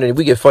our community.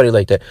 We get funny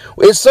like that.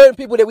 It's certain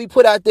people that we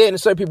put out there and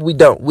certain people we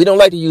don't. We don't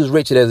like to use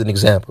Richard as an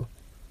example.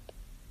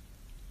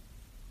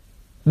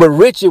 But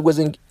Richard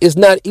is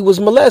not, he was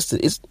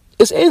molested.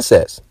 It's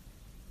incest.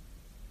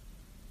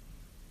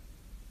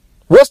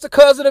 What's the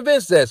cousin of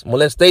incest?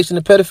 Molestation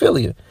and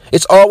pedophilia.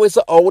 It's always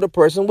an older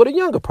person with a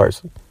younger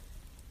person.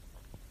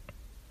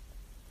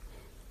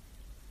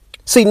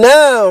 See,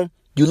 now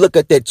you look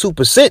at that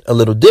 2% a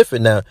little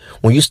different now.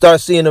 When you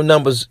start seeing the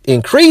numbers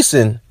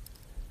increasing,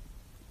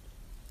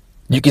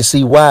 you can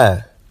see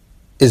why.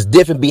 It's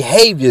different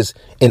behaviors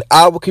in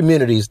our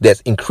communities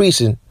that's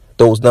increasing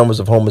those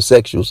numbers of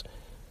homosexuals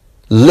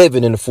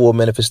living in the full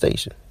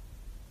manifestation.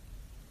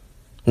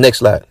 Next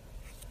slide.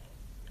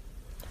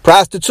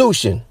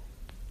 Prostitution.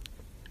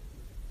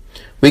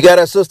 We got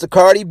our sister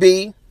Cardi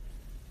B,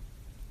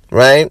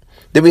 right?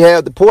 Then we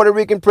have the Puerto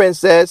Rican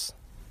princess.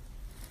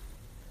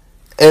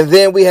 And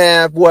then we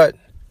have what?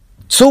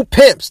 2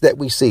 pimps that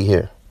we see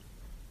here.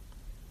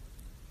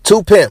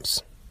 2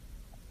 pimps.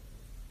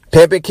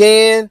 Pimpin'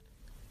 Ken,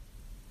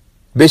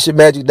 Bishop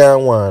Magic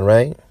Don Juan,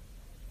 right?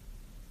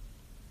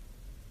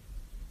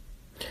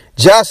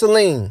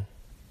 Jocelyn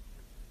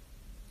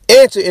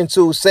entered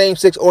into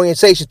same-sex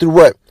orientation through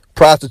what?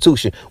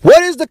 Prostitution.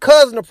 What is the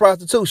cousin of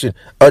prostitution?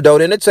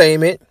 Adult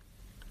entertainment,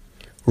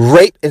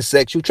 rape, and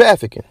sexual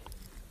trafficking.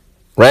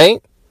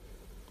 Right?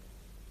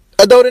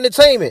 Adult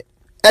entertainment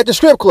at the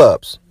strip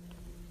clubs.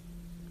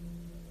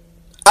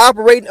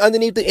 Operating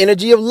underneath the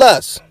energy of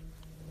lust.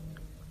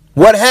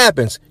 What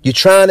happens? You're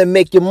trying to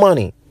make your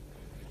money.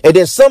 And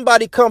then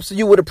somebody comes to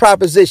you with a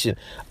proposition.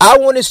 I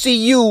want to see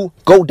you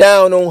go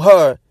down on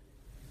her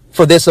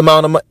for this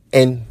amount of money.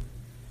 And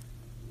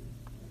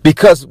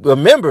because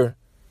remember,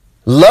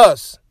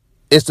 lust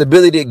is the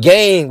ability to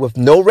gain with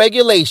no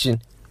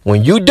regulation.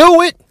 When you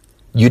do it,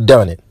 you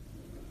done it.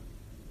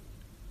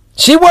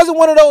 She wasn't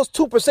one of those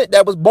 2%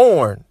 that was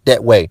born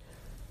that way.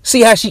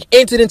 See how she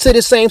entered into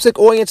this same-sex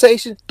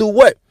orientation? Through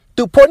what?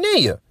 Through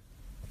porneia.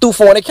 Through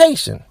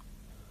fornication.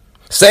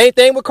 Same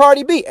thing with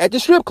Cardi B at the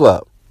strip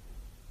club.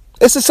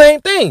 It's the same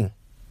thing.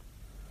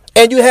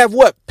 And you have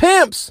what?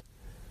 Pimps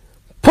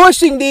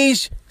pushing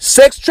these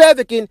sex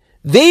trafficking,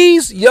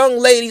 these young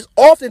ladies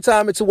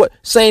oftentimes into what?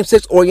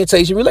 Same-sex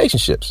orientation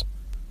relationships.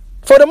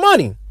 For the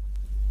money.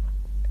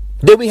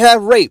 Then we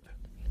have rape.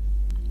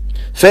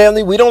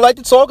 Family, we don't like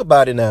to talk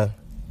about it now.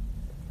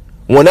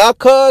 When our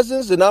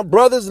cousins and our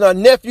brothers and our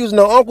nephews and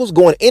our uncles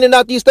going in and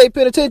out these state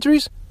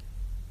penitentiaries,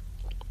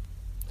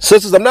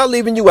 sisters, I'm not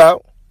leaving you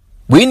out.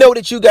 We know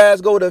that you guys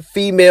go to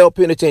female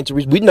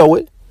penitentiaries. We know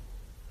it.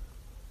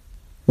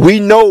 We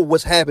know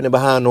what's happening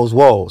behind those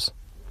walls.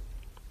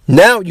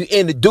 Now you're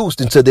introduced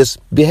into this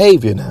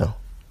behavior now.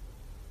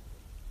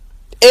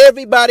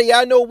 Everybody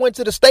I know went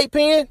to the state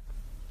pen,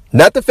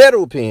 not the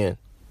federal pen,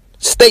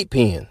 state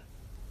pen.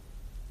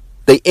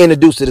 They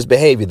introduced to this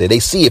behavior there. They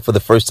see it for the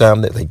first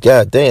time. They're like,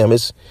 God damn,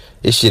 this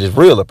shit is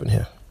real up in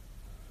here.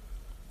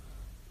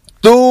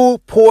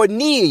 Through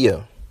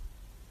porneia,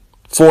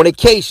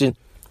 fornication,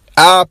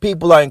 our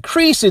people are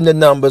increasing the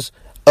numbers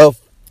of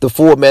the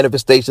full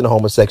manifestation of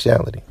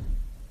homosexuality.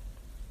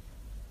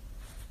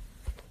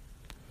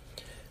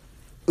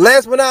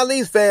 Last but not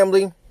least,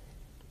 family.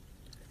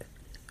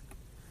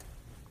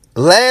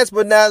 Last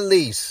but not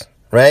least,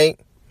 right?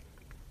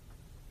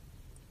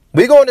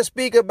 We're going to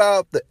speak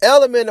about the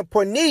element of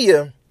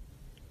porneia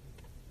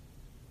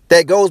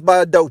that goes by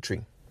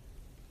adultery.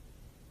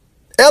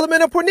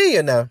 Element of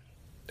porneia now.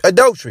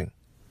 Adultery.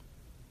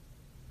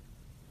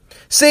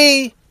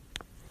 See,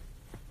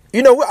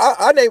 you know,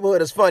 our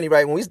neighborhood is funny,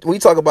 right? When we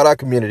talk about our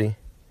community.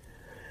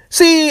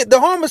 See, the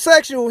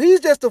homosexual,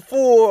 he's just a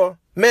full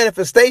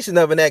manifestation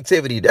of an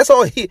activity. That's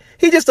all. He's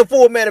just a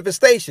full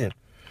manifestation.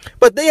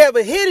 But they have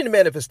a hidden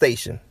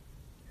manifestation.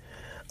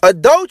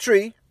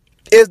 Adultery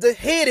is the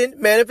hidden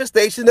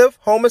manifestation of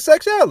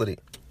homosexuality.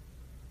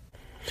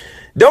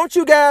 Don't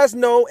you guys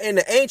know in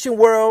the ancient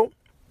world,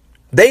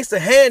 they used to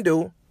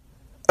handle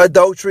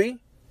adultery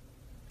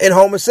and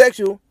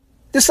homosexual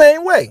the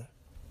same way?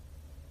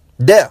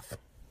 Death.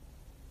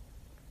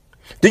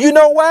 Do you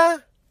know why?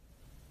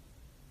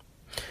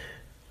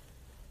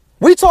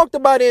 We talked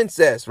about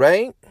incest,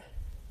 right?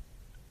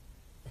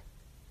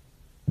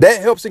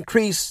 That helps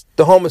increase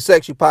the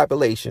homosexual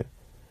population.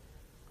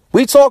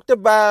 We talked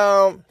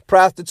about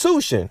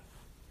prostitution,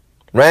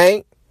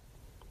 right?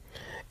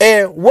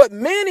 And what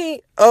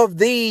many of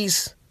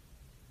these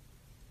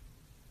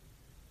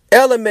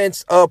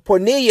elements of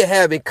porneia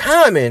have in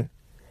common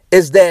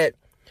is that,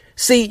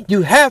 see,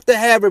 you have to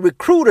have a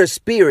recruiter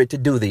spirit to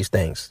do these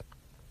things.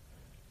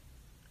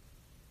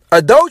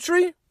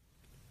 Adultery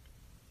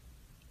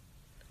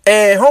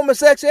and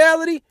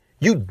homosexuality,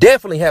 you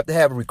definitely have to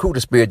have a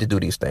recruiter spirit to do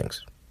these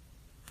things.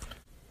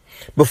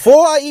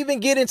 Before I even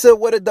get into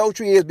what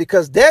adultery is,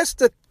 because that's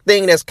the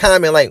thing that's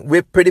common, like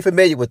we're pretty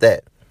familiar with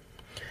that.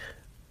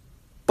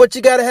 But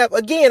you got to have,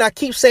 again, I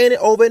keep saying it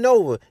over and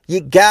over,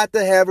 you got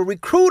to have a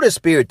recruiter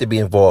spirit to be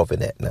involved in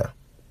that now.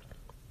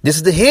 This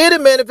is the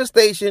hidden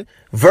manifestation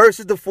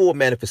versus the full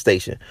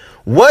manifestation.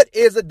 What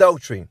is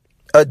adultery?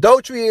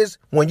 Adultery is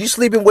when you're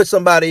sleeping with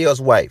somebody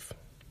else's wife.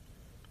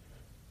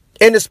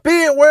 In the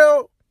spirit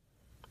world,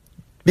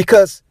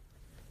 because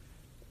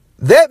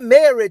That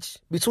marriage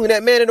between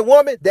that man and the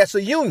woman, that's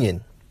a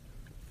union.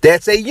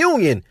 That's a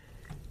union.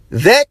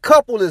 That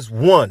couple is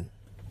one.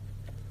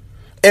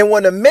 And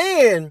when a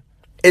man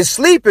is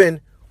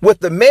sleeping with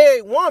the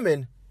married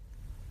woman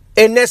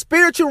in that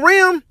spiritual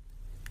realm,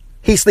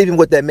 he's sleeping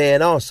with that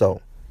man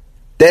also.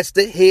 That's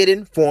the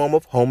hidden form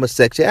of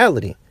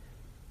homosexuality.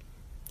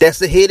 That's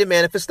the hidden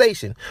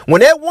manifestation. When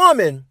that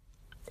woman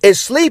is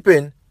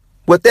sleeping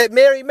with that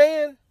married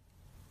man,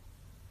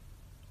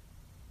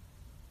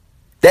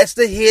 that's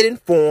the hidden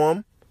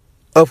form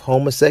of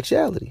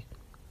homosexuality.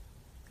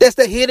 That's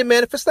the hidden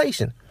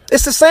manifestation.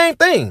 It's the same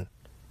thing.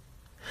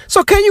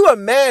 So can you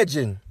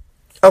imagine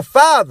a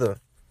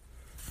father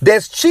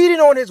that's cheating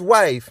on his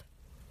wife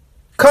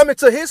coming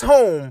to his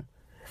home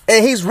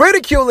and he's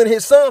ridiculing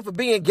his son for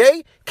being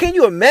gay? Can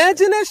you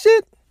imagine that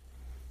shit?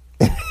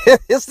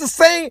 It's the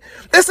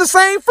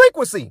same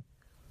frequency.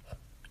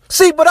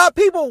 See, but our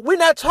people, we're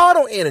not taught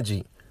on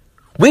energy.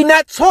 We're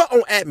not taught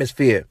on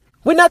atmosphere.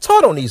 We're not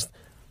taught on these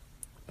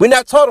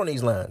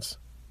lines.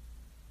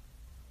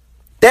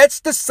 That's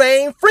the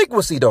same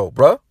frequency though,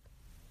 bruh.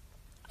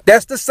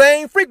 That's the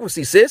same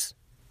frequency, sis.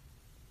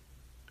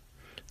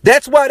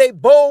 That's why they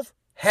both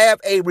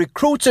have a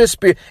recruiter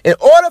spirit. In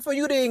order for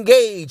you to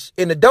engage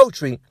in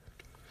adultery,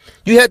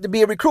 you have to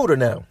be a recruiter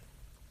now.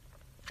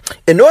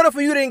 In order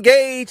for you to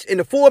engage in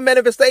the full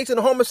manifestation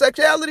of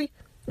homosexuality,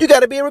 you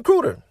got to be a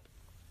recruiter.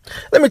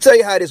 Let me tell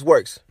you how this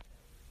works.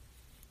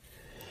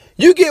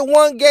 You get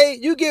one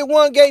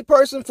gay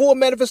person, full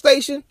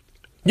manifestation.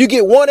 You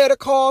get one at a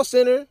call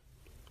center.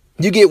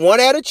 You get one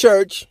at a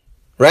church,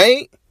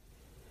 right?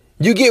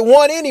 You get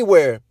one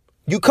anywhere.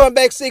 You come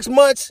back 6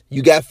 months,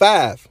 you got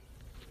 5.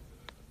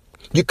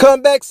 You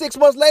come back 6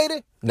 months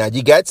later, now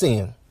you got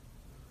 10.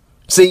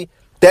 See,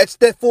 that's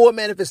that full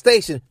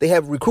manifestation. They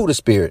have a recruiter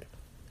spirit.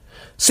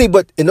 See,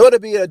 but in order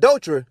to be an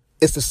adulterer,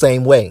 it's the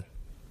same way.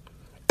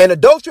 An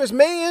adulterous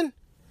man,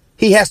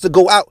 he has to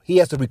go out. He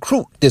has to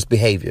recruit this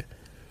behavior.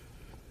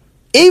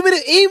 Even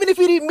if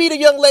you didn't meet a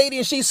young lady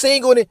and she's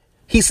single, and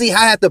he see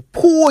how I have to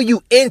pull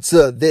you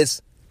into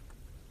this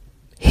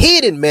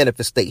hidden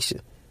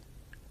manifestation.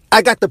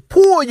 I got to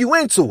pull you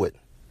into it.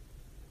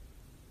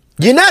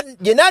 You're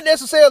not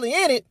necessarily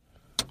in it.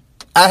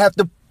 I have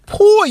to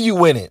pull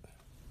you in it.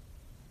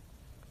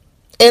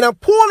 And I'm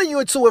pulling you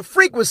into a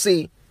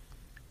frequency.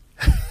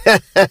 Hey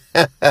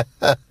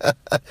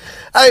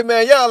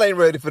man, y'all ain't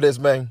ready for this,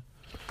 man.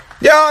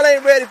 Y'all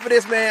ain't ready for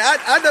this, man.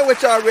 I know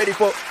what y'all ready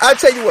for. I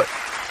tell you what.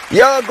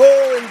 Y'all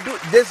go and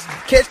just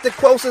catch the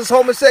closest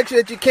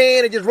homosexual that you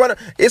can and just run.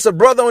 It's a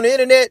brother on the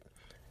internet.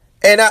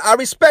 And I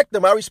respect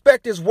them. I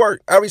respect his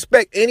work. I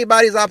respect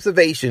anybody's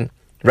observation,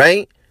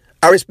 right?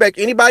 I respect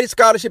anybody's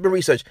scholarship and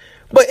research.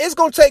 But it's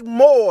going to take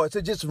more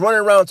to just run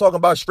around talking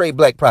about straight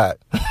black pride.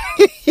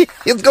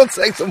 It's going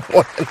to take some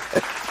more than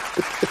that.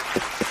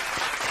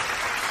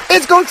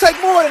 It's going to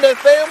take more than that,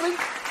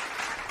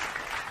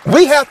 family.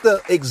 We have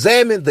to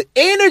examine the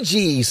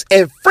energies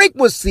and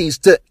frequencies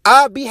to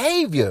our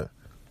behavior.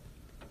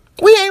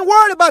 We ain't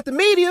worried about the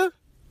media.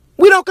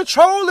 We don't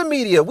control the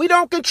media. We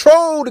don't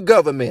control the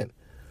government.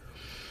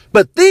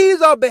 But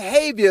these are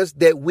behaviors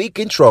that we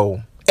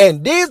control.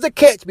 And there's the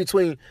catch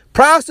between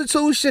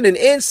prostitution and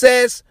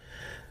incest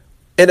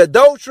and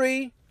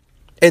adultery.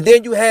 And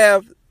then you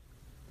have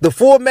the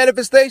full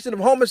manifestation of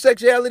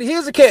homosexuality.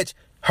 Here's the catch.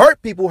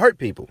 Hurt people hurt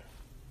people.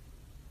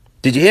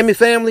 Did you hear me,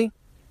 family?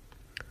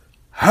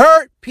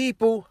 Hurt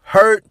people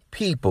hurt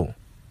people.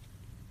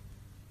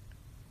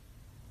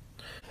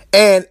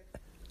 And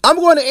I'm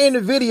going to end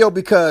the video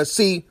because,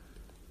 see,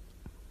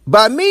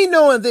 by me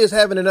knowing this,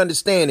 having an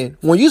understanding,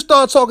 when you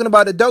start talking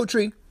about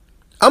adultery,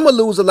 I'm going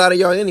to lose a lot of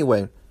y'all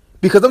anyway.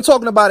 Because I'm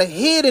talking about a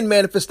hidden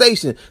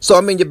manifestation. So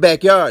I'm in your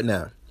backyard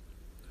now.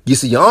 You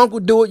see your uncle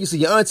do it. You see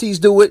your aunties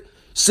do it.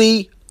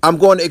 See, I'm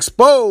going to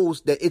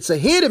expose that it's a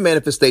hidden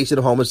manifestation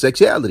of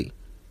homosexuality.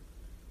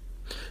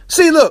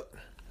 See, look,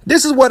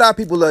 this is what our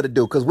people love to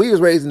do because we was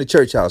raised in the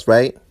church house,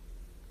 right?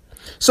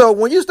 So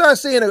when you start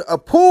seeing a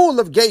pool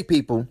of gay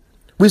people,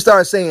 we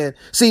start saying,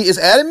 see, it's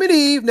Adam and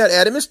Eve, not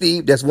Adam and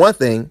Steve. That's one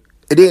thing.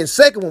 And then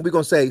second one, we're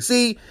going to say,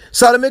 see,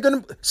 Sodom and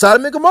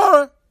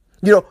Gomorrah,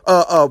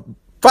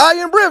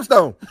 fire and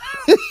brimstone.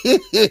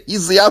 You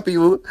see how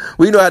people,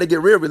 we know how to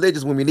get real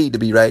religious when we need to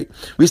be, right?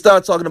 We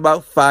start talking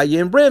about fire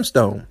and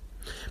brimstone.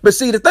 But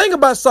see, the thing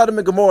about Sodom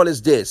and Gomorrah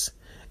is this.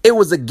 It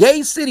was a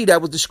gay city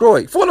that was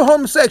destroyed, full of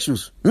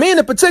homosexuals, men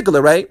in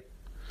particular, right?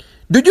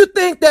 Do you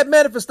think that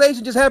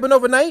manifestation just happened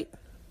overnight?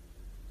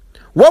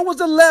 What was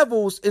the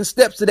levels and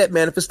steps to that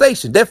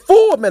manifestation? That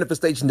full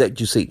manifestation that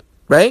you see,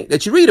 right?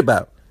 That you read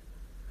about.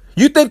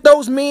 You think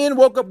those men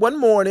woke up one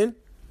morning,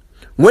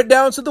 went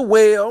down to the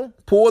well,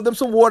 poured them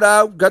some water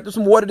out, got them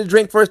some water to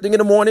drink first thing in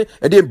the morning,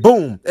 and then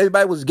boom,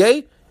 everybody was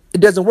gay? It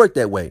doesn't work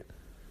that way.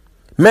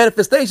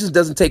 Manifestations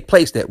doesn't take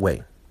place that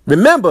way.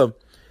 Remember,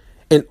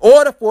 in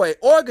order for an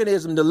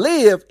organism to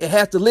live, it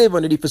has to live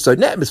underneath a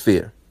certain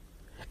atmosphere.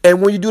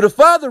 And when you do the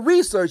further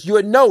research,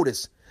 you'll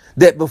notice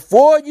that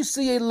before you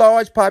see a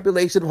large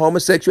population of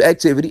homosexual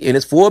activity in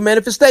its full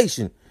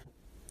manifestation,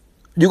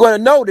 you're going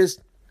to notice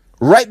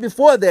Right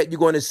before that, you're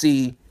going to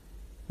see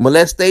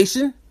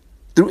molestation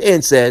through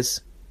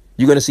incest.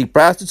 You're going to see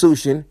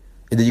prostitution.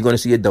 And then you're going to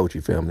see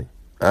adultery, family.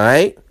 All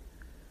right?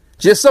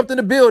 Just something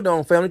to build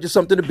on, family. Just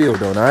something to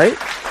build on, all right?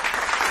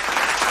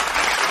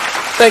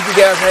 Thank you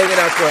guys for hanging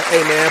out.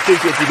 Hey, man, I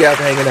appreciate you guys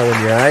for hanging out with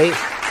me, all right?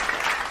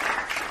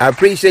 I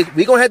appreciate it.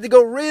 We're going to have to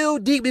go real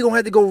deep. We're going to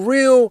have to go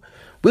real.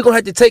 We're going to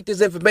have to take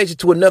this information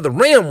to another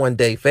realm one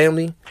day,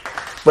 family.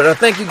 But I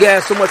thank you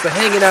guys so much for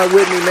hanging out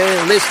with me,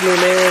 man, listening,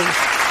 man,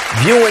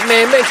 viewing,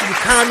 man. Make sure you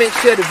comment,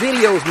 share the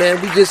videos, man.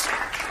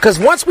 Because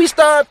once we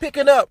start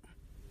picking up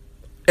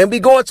and we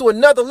going to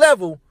another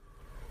level,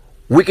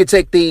 we can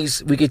take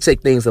things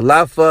a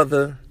lot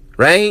further,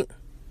 right?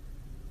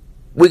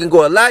 We can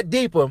go a lot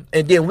deeper,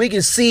 and then we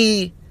can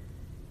see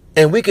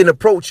and we can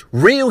approach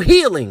real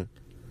healing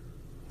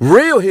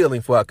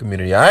for our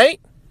community, all right?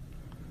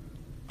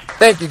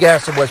 Thank you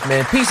guys so much,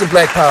 man. Peace and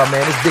black power,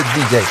 man. It's Big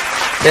DJ.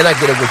 Man, I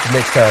get it with you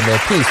next time, man.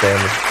 Peace,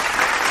 family.